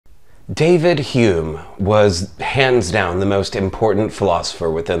David Hume was hands down the most important philosopher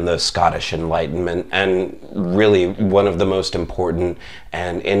within the Scottish Enlightenment, and really one of the most important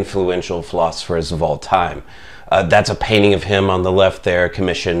and influential philosophers of all time. That's a painting of him on the left there,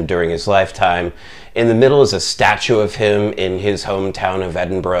 commissioned during his lifetime. In the middle is a statue of him in his hometown of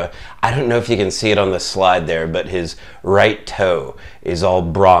Edinburgh. I don't know if you can see it on the slide there, but his right toe is all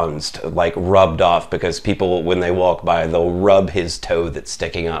bronzed, like rubbed off, because people, when they walk by, they'll rub his toe that's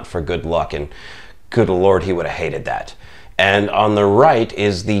sticking out for good luck, and good Lord, he would have hated that. And on the right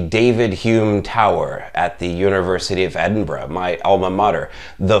is the David Hume Tower at the University of Edinburgh, my alma mater.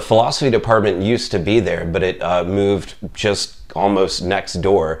 The philosophy department used to be there, but it moved just almost next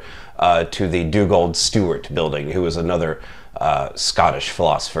door to the Dugald Stewart building, who was another Scottish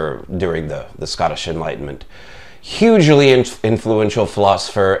philosopher during the Scottish Enlightenment. Hugely influential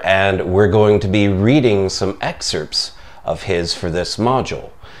philosopher, and we're going to be reading some excerpts of his for this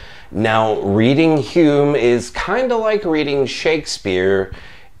module. Now, reading Hume is kind of like reading Shakespeare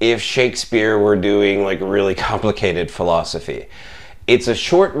if Shakespeare were doing like really complicated philosophy. It's a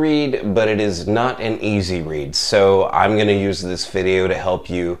short read, but it is not an easy read, so I'm going to use this video to help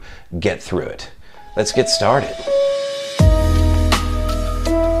you get through it. Let's get started.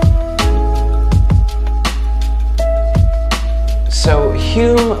 So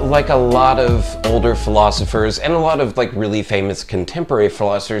Hume, like a lot of older philosophers and a lot of like really famous contemporary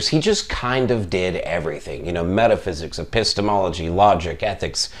philosophers, he just kind of did everything. You know, metaphysics, epistemology, logic,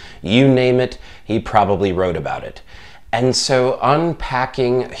 ethics, you name it, he probably wrote about it. And so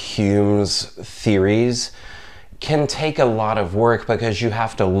unpacking Hume's theories can take a lot of work because you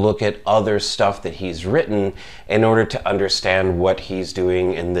have to look at other stuff that he's written in order to understand what he's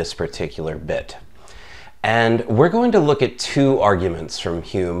doing in this particular bit. And we're going to look at two arguments from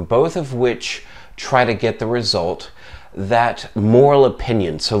Hume, both of which try to get the result that moral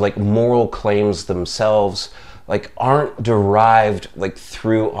opinions, so like moral claims themselves, like aren't derived like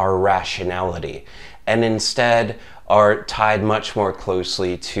through our rationality, and instead are tied much more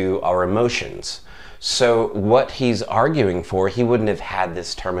closely to our emotions. So what he's arguing for, he wouldn't have had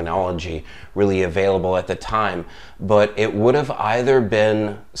this terminology really available at the time, but it would have either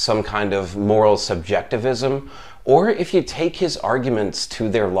been some kind of moral subjectivism, or if you take his arguments to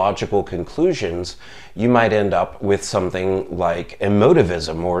their logical conclusions, you might end up with something like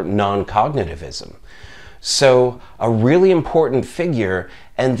emotivism or non-cognitivism. So a really important figure,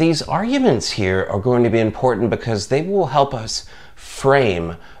 and these arguments here are going to be important because they will help us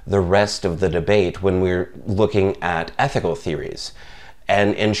frame the rest of the debate when we're looking at ethical theories.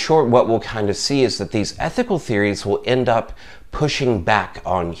 And in short, what we'll kind of see is that these ethical theories will end up pushing back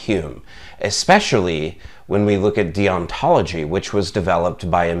on Hume, especially when we look at deontology, which was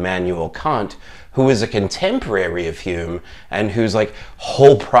developed by Immanuel Kant, who is a contemporary of Hume and whose like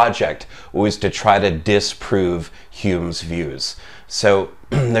whole project was to try to disprove Hume's views. So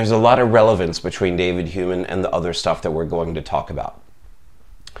there's a lot of relevance between David Hume and the other stuff that we're going to talk about.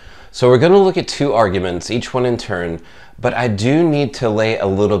 So we're going to look at two arguments, each one in turn, but I do need to lay a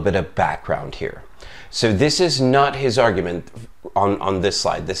little bit of background here. So this is not his argument on this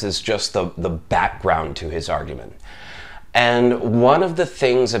slide. This is just the background to his argument. And one of the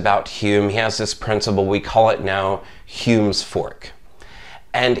things about Hume, he has this principle, we call it now Hume's fork.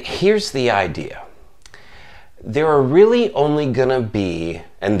 And here's the idea. There are really only going to be,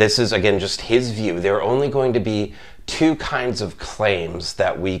 and this is again just his view, there are only going to be two kinds of claims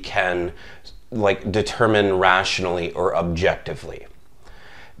that we can like determine rationally or objectively.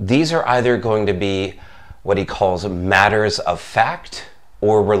 These are either going to be what he calls matters of fact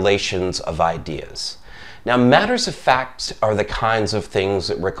or relations of ideas. Now, matters of fact are the kinds of things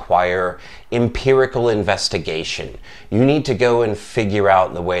that require empirical investigation. You need to go and figure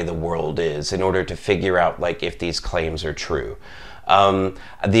out the way the world is in order to figure out like if these claims are true.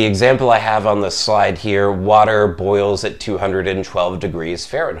 The example I have on the slide here, water boils at 212 degrees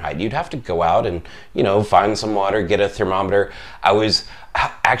Fahrenheit. You'd have to go out and, you know, find some water, get a thermometer. I was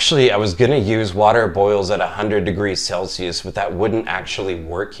going to use water boils at 100 degrees Celsius, but that wouldn't actually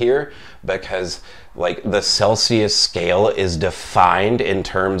work here because like the Celsius scale is defined in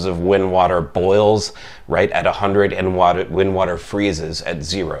terms of when water boils, right, at 100 and when water freezes at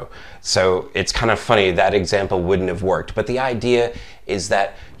 0. So it's kind of funny, that example wouldn't have worked. But the idea is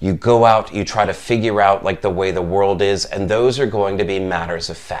that you go out, you try to figure out like the way the world is, and those are going to be matters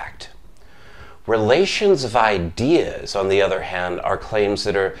of fact. Relations of ideas, on the other hand, are claims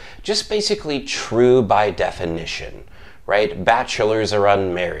that are just basically true by definition, right? Bachelors are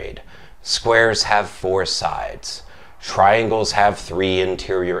unmarried. Squares have 4 sides. Triangles have 3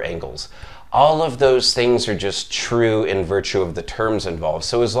 interior angles. all of those things are just true in virtue of the terms involved.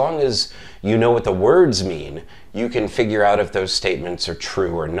 So as long as you know what the words mean, you can figure out if those statements are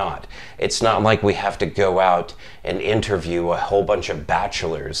true or not. It's not like we have to go out and interview a whole bunch of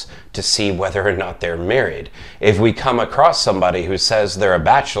bachelors to see whether or not they're married. If we come across somebody who says they're a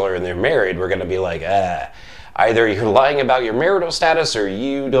bachelor and they're married, we're going to be like, either you're lying about your marital status or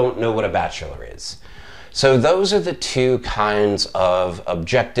you don't know what a bachelor is. So those are the two kinds of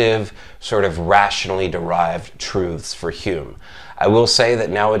objective, sort of rationally derived truths for Hume. I will say that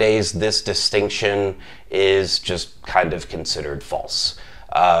nowadays this distinction is just kind of considered false.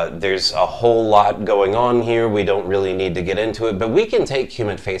 There's a whole lot going on here. We don't really need to get into it, but we can take Hume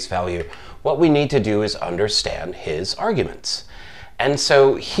at face value. What we need to do is understand his arguments. And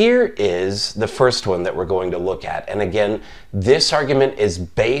so here is the first one that we're going to look at. And again, this argument is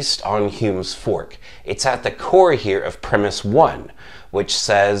based on Hume's fork. It's at the core here of premise 1, which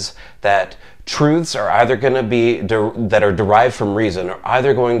says that truths are either going to be, that are derived from reason, are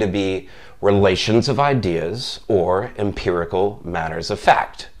either going to be relations of ideas or empirical matters of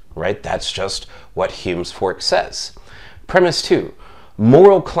fact, right? That's just what Hume's fork says. Premise 2,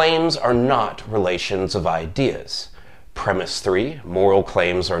 moral claims are not relations of ideas. Premise 3, moral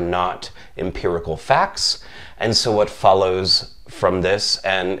claims are not empirical facts. And so what follows from this,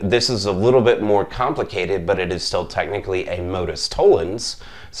 and this is a little bit more complicated, but it is still technically a modus tollens.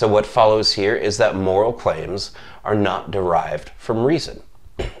 So what follows here is that moral claims are not derived from reason.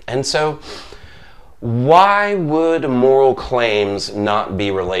 And so why would moral claims not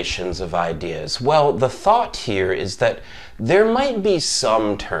be relations of ideas? Well, the thought here is that there might be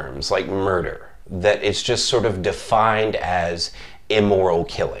some terms like murder that it's just sort of defined as immoral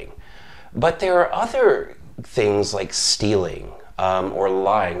killing. But there are other things like stealing or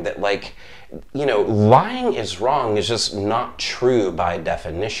lying that, like, you know, lying is wrong is just not true by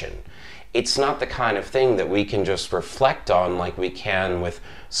definition. It's not the kind of thing that we can just reflect on like we can with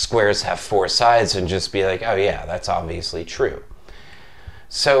squares have four sides and just be like, oh yeah, that's obviously true.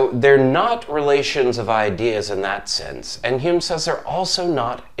 So they're not relations of ideas in that sense. And Hume says they're also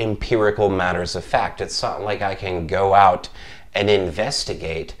not empirical matters of fact. It's not like I can go out and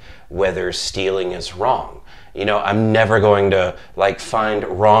investigate whether stealing is wrong. You know, I'm never going to like find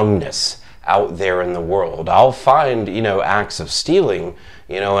wrongness out there in the world. I'll find, you know, acts of stealing,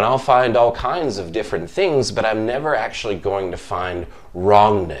 you know, and I'll find all kinds of different things, but I'm never actually going to find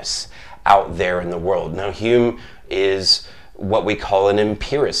wrongness out there in the world. Now, Hume is what we call an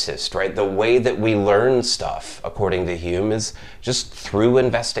empiricist, right? The way that we learn stuff, according to Hume, is just through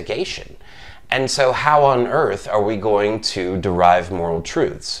investigation. And so how on earth are we going to derive moral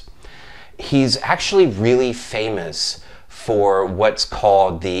truths? He's actually really famous for what's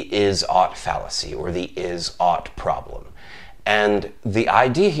called the is-ought fallacy, or the is-ought problem. And the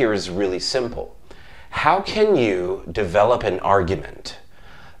idea here is really simple. How can you develop an argument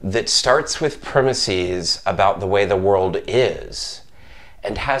that starts with premises about the way the world is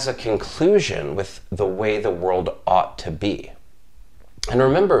and has a conclusion with the way the world ought to be? And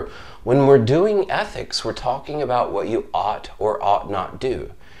remember, when we're doing ethics, we're talking about what you ought or ought not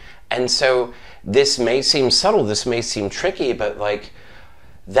do. And so this may seem subtle, this may seem tricky, but like,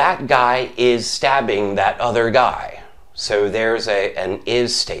 that guy is stabbing that other guy. So there's an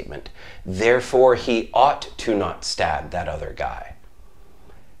is statement. Therefore, he ought to not stab that other guy.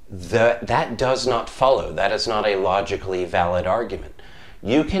 That does not follow. That is not a logically valid argument.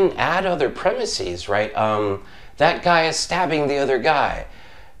 You can add other premises, right? That guy is stabbing the other guy.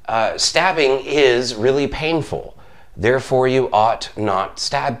 Stabbing is really painful. Therefore, you ought not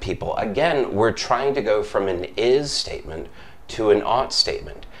stab people. Again, we're trying to go from an is statement to an ought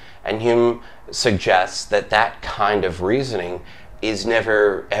statement. And Hume suggests that that kind of reasoning is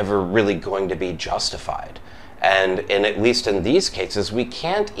never, ever really going to be justified. And at least in these cases, we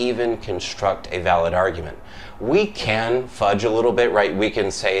can't even construct a valid argument. We can fudge a little bit, right? We can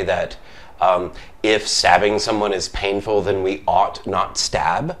say that if stabbing someone is painful, then we ought not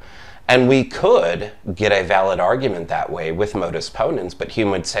stab. And we could get a valid argument that way with modus ponens, but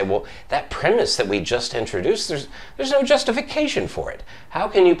Hume would say, well, that premise that we just introduced, there's no justification for it. How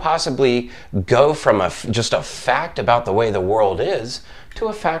can you possibly go from just a fact about the way the world is to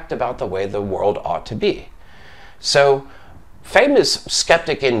a fact about the way the world ought to be? So famous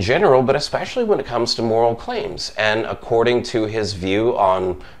skeptic in general, but especially when it comes to moral claims. And according to his view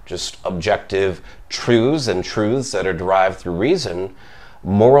on just objective truths and truths that are derived through reason,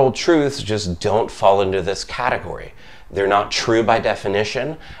 moral truths just don't fall into this category. They're not true by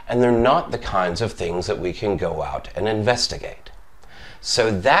definition, and they're not the kinds of things that we can go out and investigate. So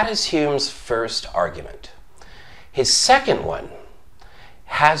that is Hume's first argument. His second one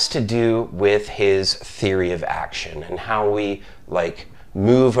has to do with his theory of action and how we like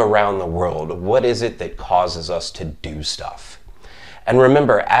move around the world. What is it that causes us to do stuff? And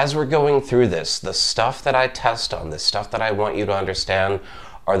remember, as we're going through this, the stuff that I test on, the stuff that I want you to understand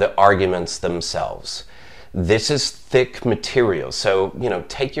are the arguments themselves. This is thick material, so,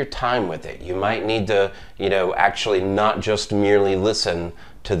 take your time with it. You might need to, actually not just merely listen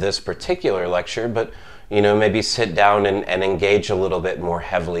to this particular lecture, but, maybe sit down and engage a little bit more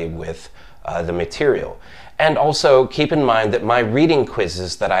heavily with the material. And also keep in mind that my reading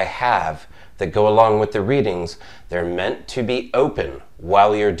quizzes that I have that go along with the readings, they're meant to be open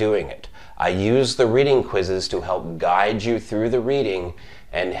while you're doing it. I use the reading quizzes to help guide you through the reading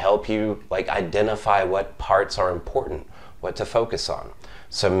and help you identify what parts are important, what to focus on.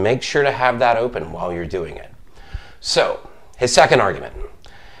 So make sure to have that open while you're doing it. So, his second argument.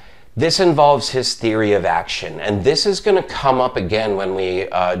 This involves his theory of action, and this is going to come up again when we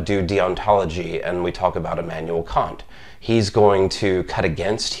do deontology and we talk about Immanuel Kant. He's going to cut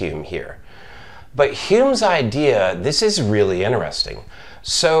against Hume here. But Hume's idea, this is really interesting.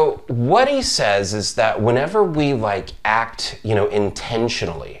 So what he says is that whenever we act,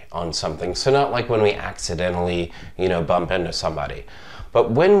 intentionally on something, so not like when we accidentally, bump into somebody,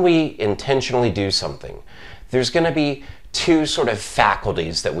 but when we intentionally do something, there's going to be two sort of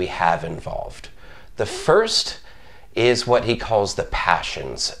faculties that we have involved. The first is what he calls the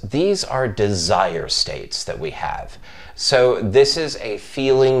passions. These are desire states that we have. So this is a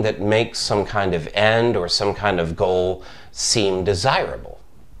feeling that makes some kind of end or some kind of goal seem desirable.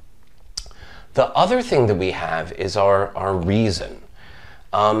 The other thing that we have is our reason.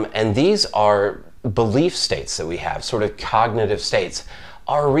 And these are belief states that we have, sort of cognitive states.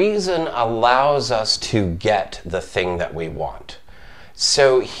 Our reason allows us to get the thing that we want.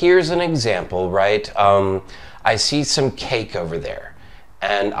 So here's an example, right? I see some cake over there,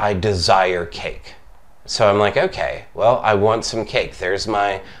 and I desire cake. So I'm like, okay, well, I want some cake. There's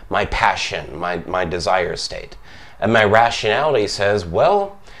my passion, my desire state. And my rationality says,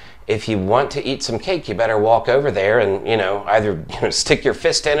 well, if you want to eat some cake, you better walk over there and, either stick your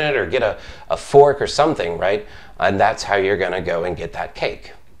fist in it or get a fork or something, right? And that's how you're going to go and get that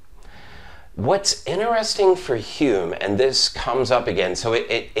cake. What's interesting for Hume, and this comes up again, so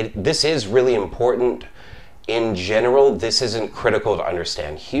this is really important in general. This isn't critical to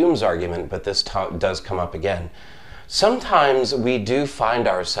understand Hume's argument, but this does come up again. Sometimes we do find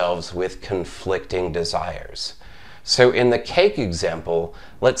ourselves with conflicting desires. So in the cake example,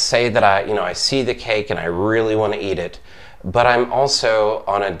 let's say that I see the cake and I really want to eat it, but I'm also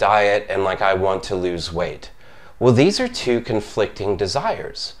on a diet and I want to lose weight. Well, these are two conflicting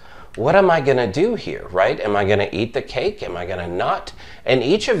desires. What am I going to do here, right? Am I going to eat the cake? Am I going to not? And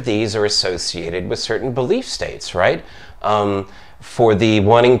each of these are associated with certain belief states, right? For the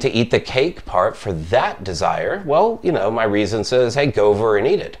wanting to eat the cake part, for that desire, well, my reason says, hey, go over and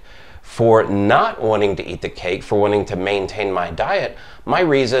eat it. For not wanting to eat the cake, for wanting to maintain my diet, my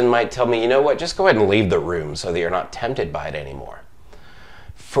reason might tell me, you know what, just go ahead and leave the room so that you're not tempted by it anymore.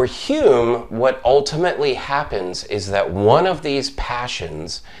 For Hume, what ultimately happens is that one of these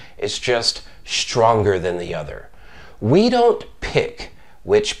passions is just stronger than the other. We don't pick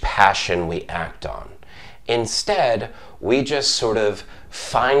which passion we act on. Instead, we just sort of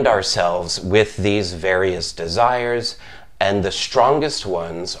find ourselves with these various desires, and the strongest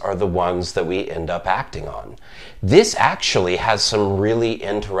ones are the ones that we end up acting on. This actually has some really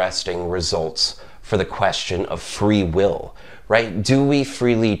interesting results for the question of free will, right? Do we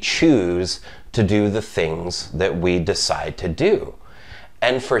freely choose to do the things that we decide to do?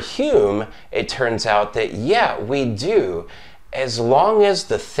 And for Hume, it turns out that, yeah, we do, as long as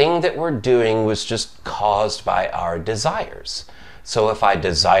the thing that we're doing was just caused by our desires. So if I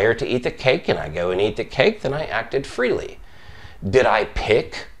desire to eat the cake and I go and eat the cake, then I acted freely. Did I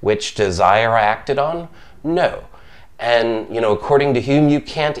pick which desire I acted on? No. And, according to Hume, you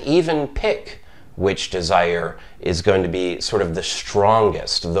can't even pick which desire is going to be sort of the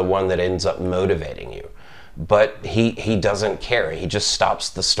strongest, the one that ends up motivating you. But he doesn't care. He just stops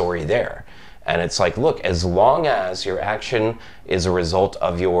the story there. And it's like, look, as long as your action is a result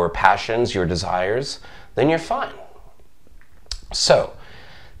of your passions, your desires, then you're fine. So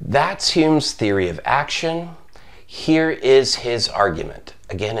that's Hume's theory of action. Here is his argument.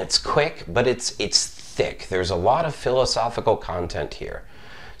 Again, it's quick, but it's thick. There's a lot of philosophical content here.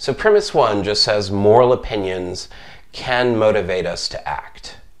 So premise one just says moral opinions can motivate us to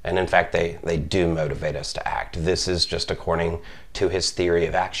act. And in fact, they do motivate us to act. This is just according to his theory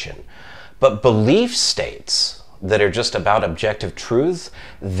of action. But belief states that are just about objective truths,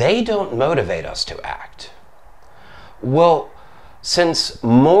 they don't motivate us to act. Well, Since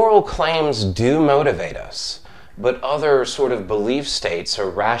moral claims do motivate us, but other sort of belief states or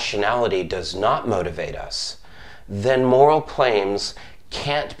rationality does not motivate us, then moral claims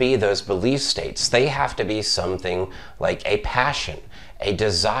can't be those belief states. They have to be something like a passion, a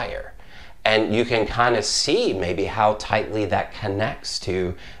desire. And you can kind of see maybe how tightly that connects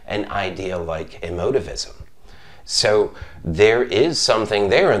to an idea like emotivism. So there is something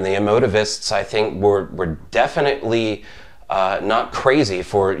there, and the emotivists, I think, were definitely not crazy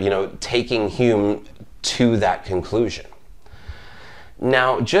for, taking Hume to that conclusion.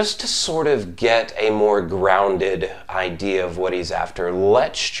 Now, just to sort of get a more grounded idea of what he's after,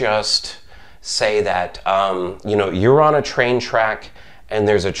 let's just say that, you're on a train track and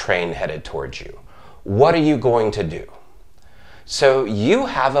there's a train headed towards you. What are you going to do? So you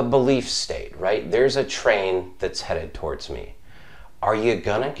have a belief state, right? There's a train that's headed towards me. Are you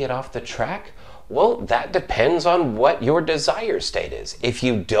gonna get off the track? Well, that depends on what your desire state is. If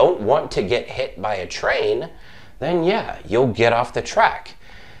you don't want to get hit by a train, then yeah, you'll get off the track.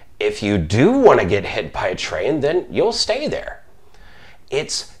 If you do want to get hit by a train, then you'll stay there.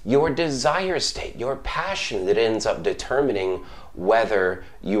 It's your desire state, your passion, that ends up determining whether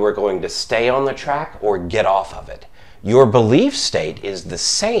you are going to stay on the track or get off of it. Your belief state is the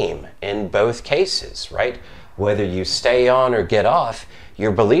same in both cases, right? Whether you stay on or get off,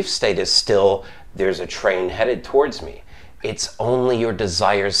 your belief state is still, there's a train headed towards me. It's only your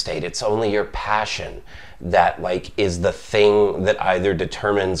desire state, it's only your passion that is the thing that either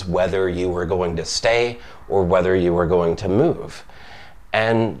determines whether you are going to stay or whether you are going to move.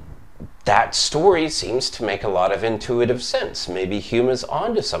 And that story seems to make a lot of intuitive sense. Maybe Hume is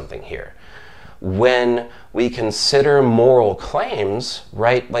onto something here. When we consider moral claims,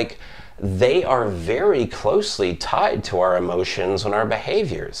 right, they are very closely tied to our emotions and our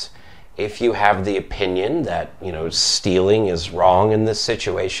behaviors. If you have the opinion that, stealing is wrong in this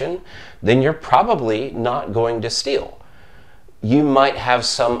situation, then you're probably not going to steal. You might have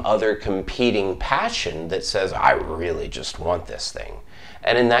some other competing passion that says, I really just want this thing.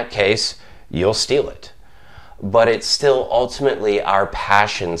 And in that case, you'll steal it. But it's still ultimately our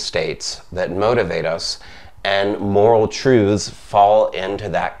passion states that motivate us, and moral truths fall into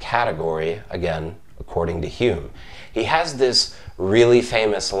that category, again, according to Hume. He has this really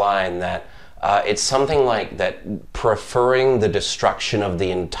famous line that it's something like that: preferring the destruction of the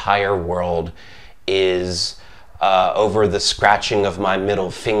entire world is over the scratching of my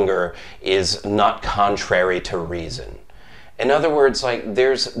middle finger is not contrary to reason. In other words,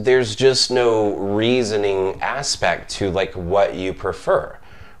 there's just no reasoning aspect to what you prefer,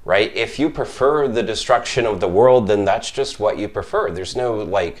 right? If you prefer the destruction of the world, then that's just what you prefer. There's no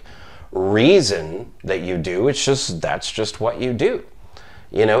reason that you do. It's just, that's just what you do.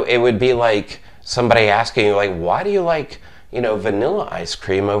 It would be like somebody asking you, why do you like, vanilla ice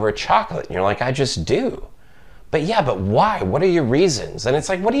cream over chocolate? And you're like, I just do. But yeah, but why? What are your reasons? And it's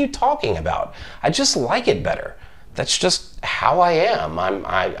like, what are you talking about? I just like it better. That's just how I am.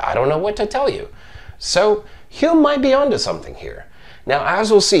 I don't know what to tell you. So Hume might be onto something here. Now, as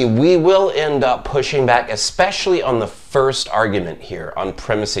we'll see, we will end up pushing back, especially on the first argument here, on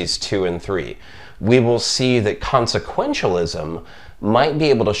premises 2 and 3. We will see that consequentialism might be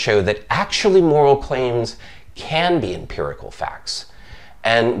able to show that actually moral claims can be empirical facts.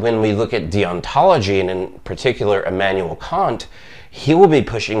 And when we look at deontology, and in particular Immanuel Kant, he will be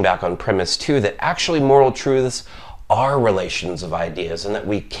pushing back on premise 2 that actually moral truths are relations of ideas, and that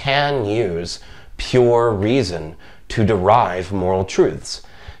we can use pure reason to derive moral truths.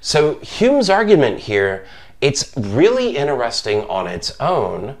 So Hume's argument here, it's really interesting on its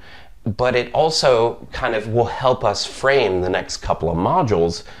own, but it also kind of will help us frame the next couple of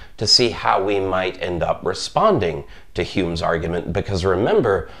modules to see how we might end up responding to Hume's argument. Because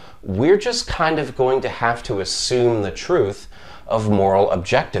remember, we're just kind of going to have to assume the truth of moral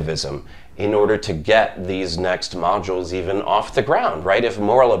objectivism in order to get these next modules even off the ground, right? If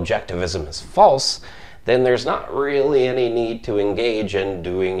moral objectivism is false, then there's not really any need to engage in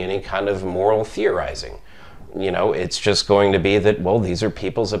doing any kind of moral theorizing. It's just going to be that, well, these are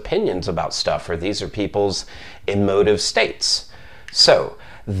people's opinions about stuff, or these are people's emotive states. So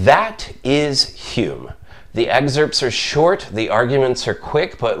that is Hume. The excerpts are short, the arguments are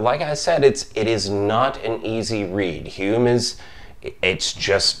quick, but like I said, it is not an easy read. Hume it's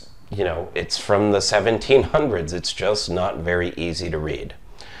just, it's from the 1700s. It's just not very easy to read.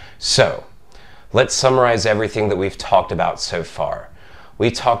 So let's summarize everything that we've talked about so far.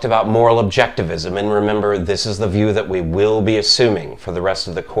 We talked about moral objectivism, and remember, this is the view that we will be assuming for the rest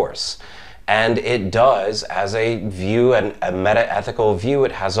of the course. And it does, as a view, and a meta-ethical view,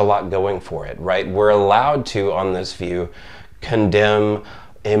 it has a lot going for it, right? We're allowed to, on this view, condemn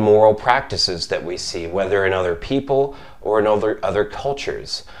immoral practices that we see, whether in other people or in other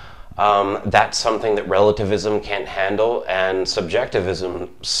cultures. That's something that relativism can't handle, and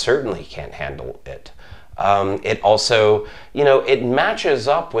subjectivism certainly can't handle it. It also, it matches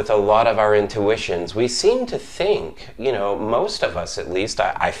up with a lot of our intuitions. We seem to think, most of us at least,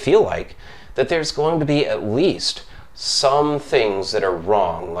 I feel like, that there's going to be at least some things that are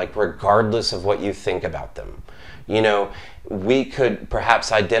wrong, like regardless of what you think about them. We could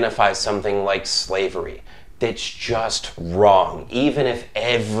perhaps identify something like slavery that's just wrong. Even if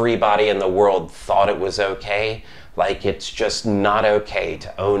everybody in the world thought it was okay, like it's just not okay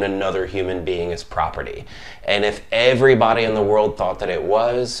to own another human being as property. And if everybody in the world thought that it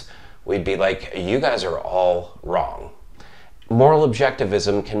was, we'd be like, you guys are all wrong. Moral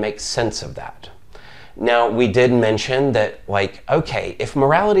objectivism can make sense of that. Now, we did mention that, okay, if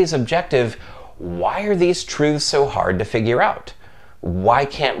morality is objective, why are these truths so hard to figure out? Why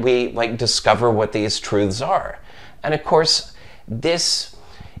can't we discover what these truths are? And of course, this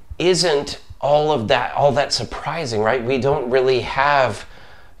isn't all that surprising, right? We don't really have,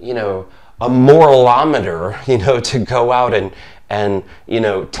 a moralometer, to go out and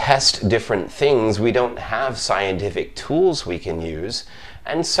test different things. We don't have scientific tools we can use.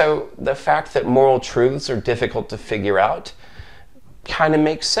 And so the fact that moral truths are difficult to figure out kind of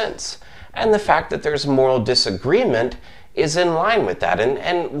makes sense. And the fact that there's moral disagreement is in line with that.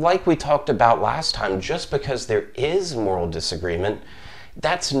 And like we talked about last time, just because there is moral disagreement,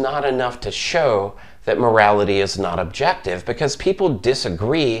 that's not enough to show that morality is not objective, because people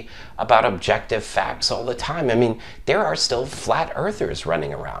disagree about objective facts all the time. I mean, there are still flat earthers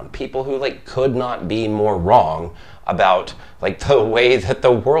running around, people who could not be more wrong about the way that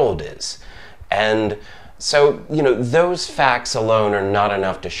the world is. And so, those facts alone are not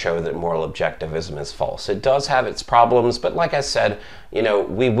enough to show that moral objectivism is false. It does have its problems, but like I said,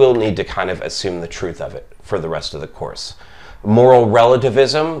 we will need to kind of assume the truth of it for the rest of the course. Moral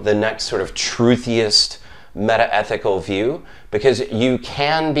relativism, the next sort of truthiest meta-ethical view, because you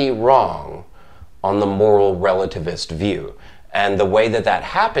can be wrong on the moral relativist view. And the way that that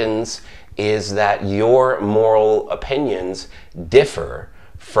happens is that your moral opinions differ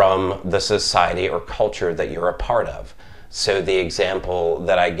from the society or culture that you're a part of. So the example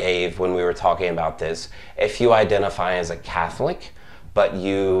that I gave when we were talking about this, if you identify as a Catholic, but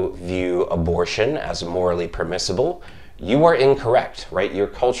you view abortion as morally permissible, you are incorrect, right? Your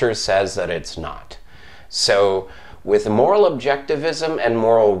culture says that it's not. So with moral objectivism and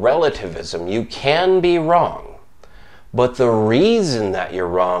moral relativism, you can be wrong, but the reason that you're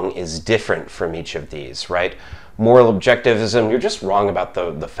wrong is different from each of these, right? Moral objectivism, you're just wrong about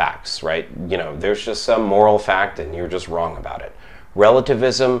the facts, right? There's just some moral fact and you're just wrong about it.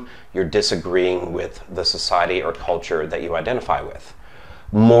 Relativism, you're disagreeing with the society or culture that you identify with.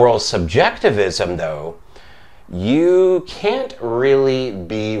 Moral subjectivism, though, you can't really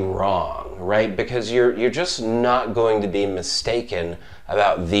be wrong, right? Because you're just not going to be mistaken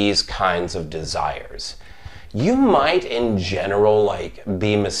about these kinds of desires. You might, in general,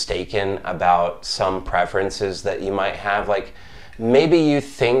 be mistaken about some preferences that you might have. Maybe you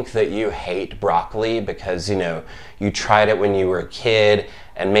think that you hate broccoli because, you tried it when you were a kid,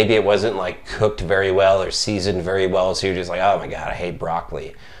 and maybe it wasn't, cooked very well or seasoned very well, so you're just oh my God, I hate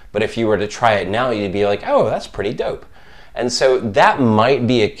broccoli. But if you were to try it now, you'd be oh, that's pretty dope. And so that might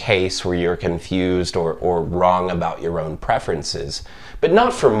be a case where you're confused or wrong about your own preferences, but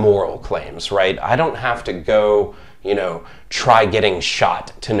not for moral claims, right? I don't have to go, try getting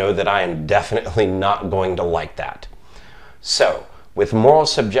shot to know that I am definitely not going to like that. So with moral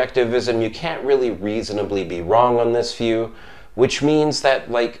subjectivism, you can't really reasonably be wrong on this view, which means that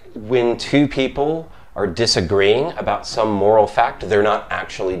when two people are disagreeing about some moral fact, they're not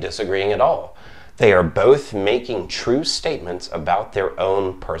actually disagreeing at all. They are both making true statements about their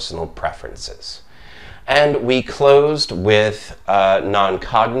own personal preferences. And we closed with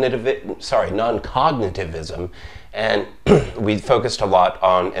non-cognitivism, and we focused a lot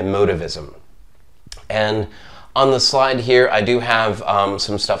on emotivism. And on the slide here, I do have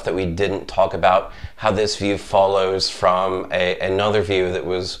some stuff that we didn't talk about, how this view follows from another view that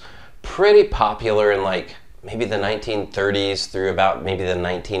was pretty popular in maybe the 1930s through about maybe the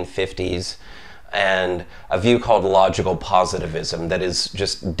 1950s, and a view called logical positivism that is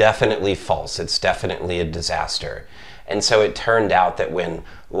just definitely false. It's definitely a disaster. And so it turned out that when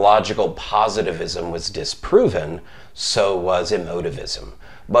logical positivism was disproven, so was emotivism.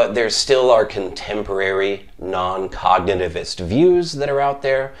 But there still are contemporary non-cognitivist views that are out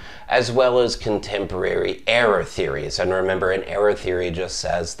there, as well as contemporary error theories. And remember, an error theory just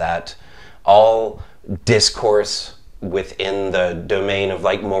says that all discourse within the domain of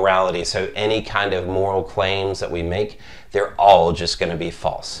like morality. So any kind of moral claims that we make, they're all just going to be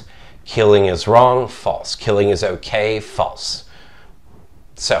false. Killing is wrong, false. Killing is okay, false.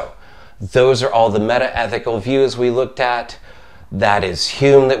 So those are all the meta-ethical views we looked at. That is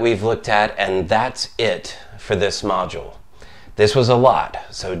Hume that we've looked at, and that's it for this module. This was a lot,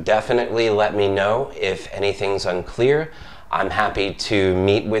 so definitely let me know if anything's unclear. I'm happy to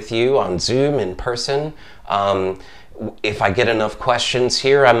meet with you on Zoom in person. If I get enough questions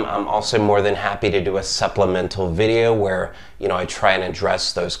here, I'm also more than happy to do a supplemental video where, you know, I try and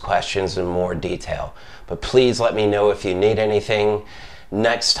address those questions in more detail. But please let me know if you need anything.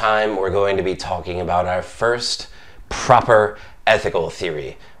 Next time, we're going to be talking about our first proper ethical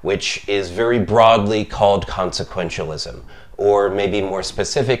theory, which is very broadly called consequentialism, or maybe more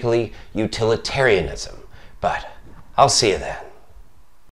specifically, utilitarianism. But I'll see you then.